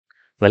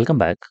Welcome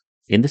back.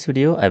 In this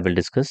video, I will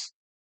discuss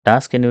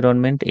task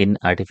environment in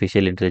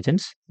artificial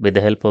intelligence with the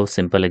help of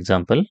simple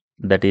example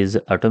that is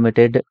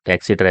automated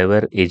taxi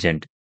driver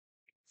agent.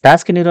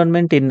 Task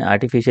environment in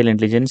artificial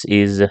intelligence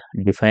is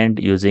defined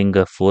using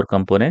four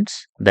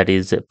components that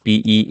is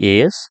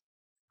PEAS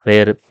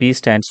where P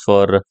stands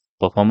for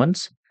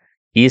performance,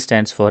 E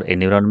stands for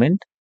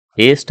environment,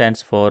 A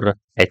stands for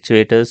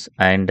actuators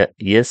and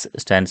S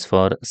stands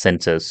for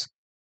sensors.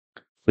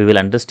 We will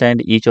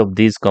understand each of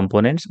these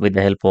components with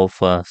the help of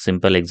a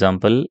simple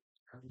example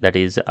that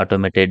is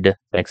automated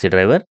taxi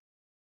driver.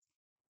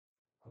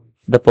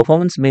 The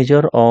performance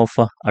measure of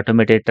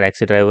automated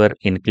taxi driver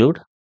include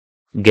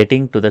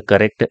getting to the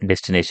correct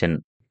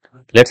destination.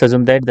 Let's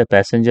assume that the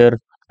passenger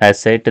has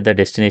set the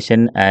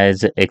destination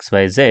as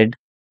XYZ.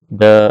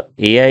 The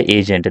AI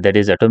agent that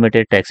is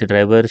automated taxi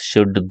driver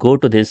should go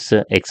to this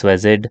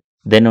XYZ,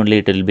 then only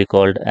it will be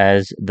called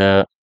as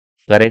the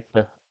correct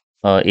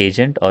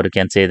agent, or you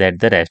can say that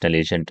the rational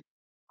agent.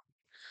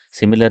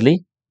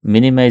 Similarly,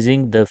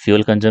 minimizing the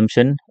fuel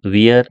consumption,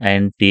 wear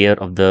and tear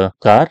of the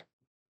car.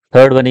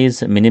 Third one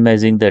is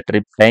minimizing the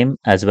trip time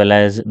as well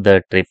as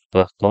the trip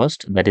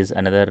cost. That is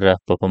another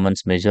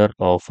performance measure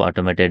of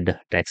automated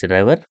taxi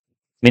driver.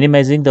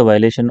 Minimizing the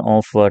violation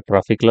of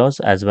traffic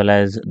laws as well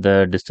as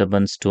the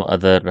disturbance to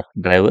other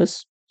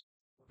drivers.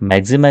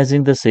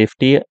 Maximizing the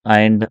safety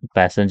and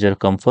passenger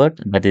comfort.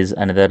 That is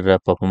another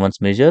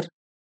performance measure.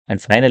 And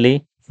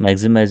finally,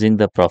 maximizing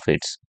the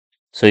profits.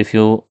 So if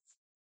you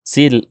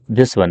see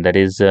this one, that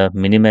is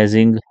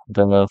minimizing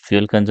the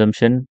fuel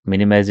consumption,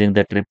 minimizing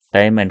the trip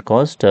time and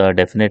cost,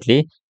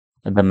 definitely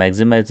the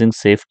maximizing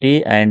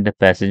safety and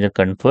passenger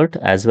comfort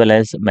as well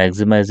as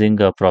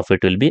maximizing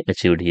profit will be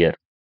achieved here.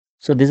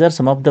 So these are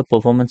some of the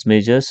performance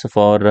measures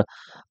for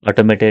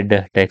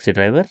automated taxi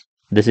driver.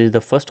 This is the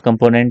first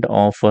component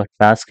of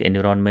task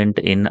environment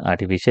in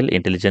artificial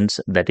intelligence,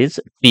 that is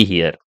P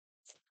here.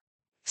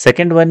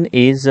 Second one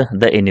is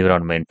the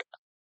environment.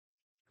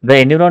 The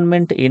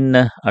environment in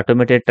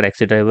automated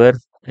taxi driver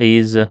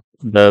is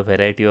the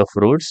variety of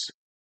roads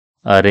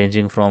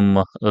ranging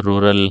from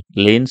rural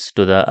lanes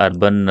to the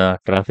urban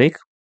traffic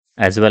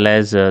as well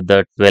as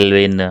the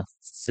 12-lane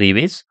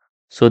freeways.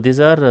 So these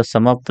are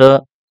some of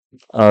the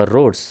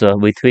roads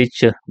with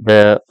which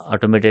the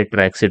automated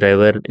taxi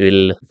driver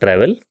will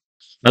travel.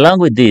 Along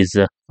with these,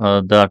 the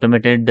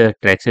automated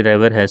taxi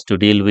driver has to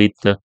deal with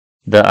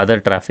the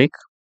other traffic,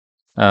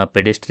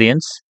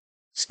 pedestrians,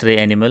 stray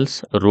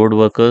animals, road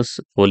workers,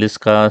 police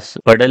cars,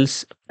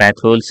 puddles,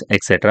 patrols,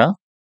 etc.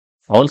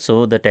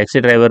 Also, the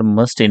taxi driver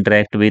must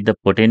interact with the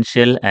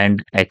potential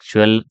and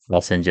actual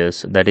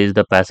passengers. That is,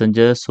 the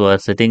passengers who are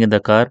sitting in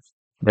the car,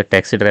 the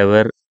taxi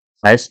driver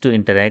has to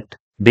interact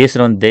based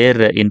on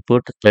their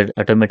input. The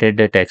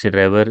automated taxi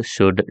driver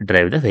should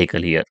drive the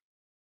vehicle here.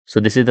 So,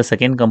 this is the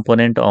second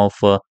component of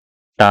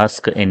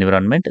task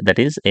environment, that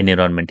is,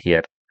 environment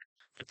here.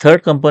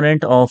 Third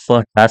component of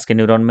task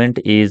environment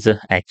is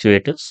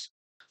actuators.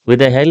 With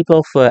the help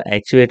of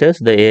actuators,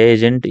 the AI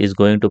agent is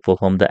going to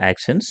perform the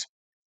actions.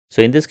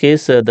 So in this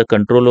case, the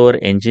control over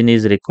engine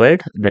is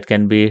required that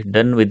can be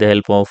done with the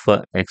help of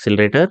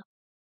accelerator.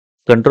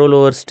 Control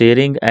over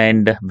steering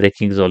and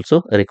braking is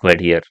also required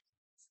here.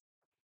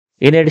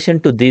 In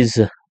addition to these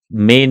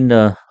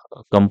main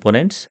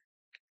components,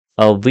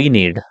 we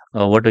need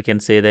what we can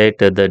say that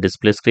the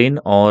display screen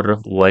or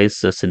voice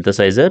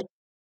synthesizer.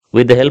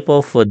 With the help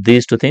of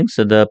these two things,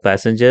 the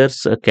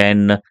passengers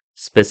can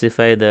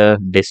specify the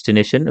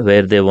destination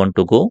where they want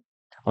to go.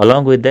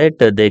 Along with that,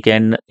 they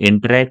can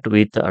interact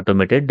with the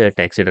automated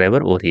taxi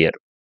driver over here.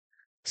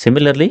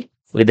 Similarly,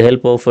 with the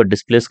help of a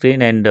display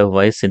screen and a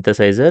voice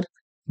synthesizer,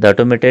 the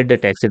automated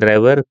taxi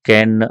driver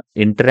can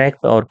interact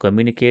or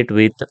communicate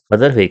with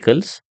other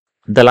vehicles.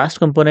 The last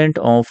component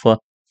of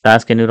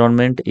task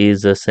environment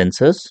is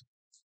sensors.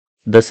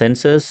 The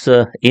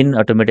sensors in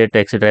automated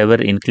taxi driver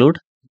include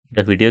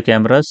the video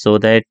cameras so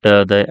that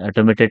the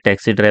automated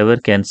taxi driver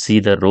can see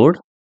the road.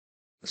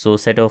 So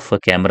set of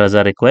cameras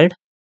are required.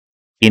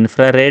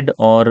 Infrared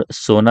or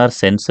sonar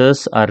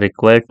sensors are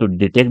required to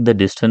detect the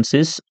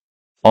distances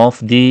of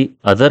the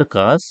other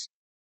cars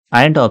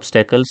and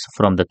obstacles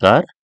from the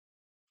car.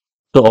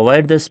 To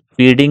avoid the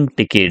speeding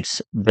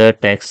tickets, the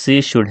taxi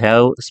should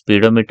have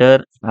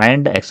speedometer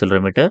and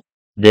accelerometer.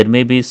 There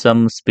may be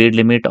some speed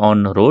limit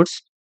on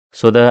roads,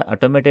 so the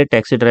automated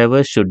taxi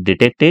driver should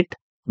detect it.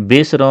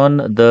 Based on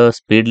the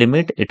speed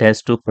limit, it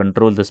has to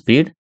control the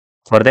speed.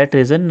 For that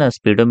reason, a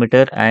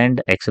speedometer and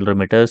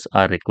accelerometers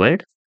are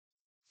required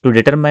to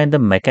determine the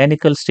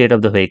mechanical state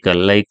of the vehicle,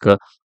 like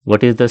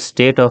what is the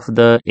state of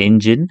the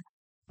engine,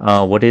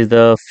 what is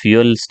the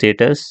fuel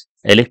status,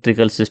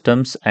 electrical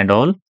systems, and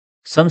all.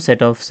 Some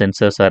set of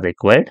sensors are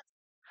required.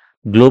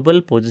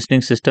 Global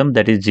positioning system,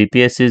 that is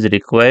GPS, is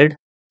required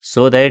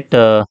so that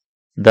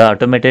the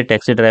automated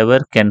taxi driver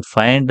can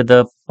find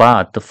the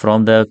path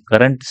from the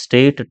current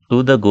state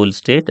to the goal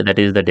state, that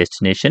is the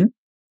destination.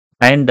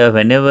 And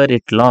whenever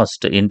it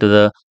lost into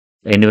the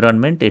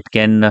environment, it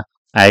can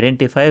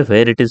identify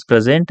where it is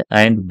present,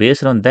 and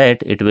based on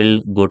that, it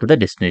will go to the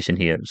destination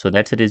here. So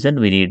that's the reason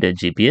we need a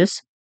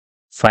GPS.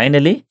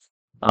 Finally,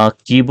 a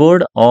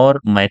keyboard or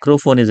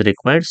microphone is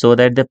required so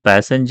that the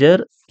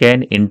passenger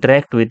can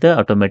interact with the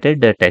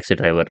automated taxi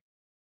driver.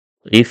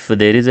 If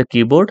there is a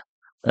keyboard,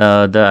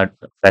 the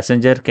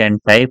passenger can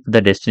type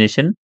the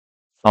destination,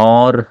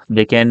 or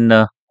they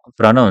can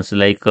pronounce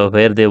like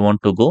where they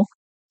want to go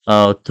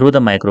through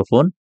the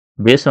microphone.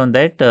 Based on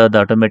that, the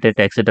automated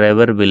taxi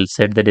driver will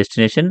set the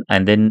destination,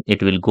 and then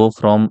it will go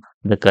from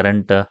the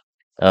current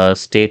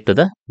state to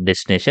the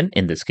destination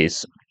in this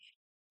case.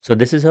 So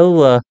this is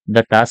how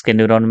the task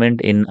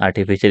environment in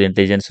artificial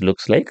intelligence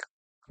looks like.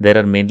 There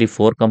are mainly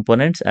four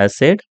components as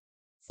said: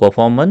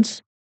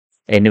 performance,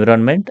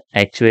 environment,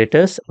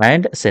 actuators,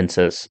 and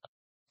sensors.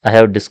 I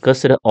have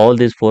discussed all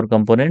these four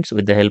components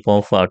with the help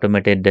of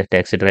automated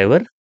taxi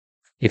driver.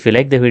 If you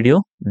like the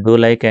video, do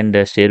like and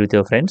share with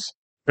your friends.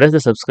 Press the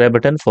subscribe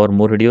button for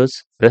more videos.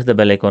 Press the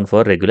bell icon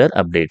for regular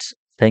updates.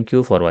 Thank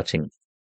you for watching.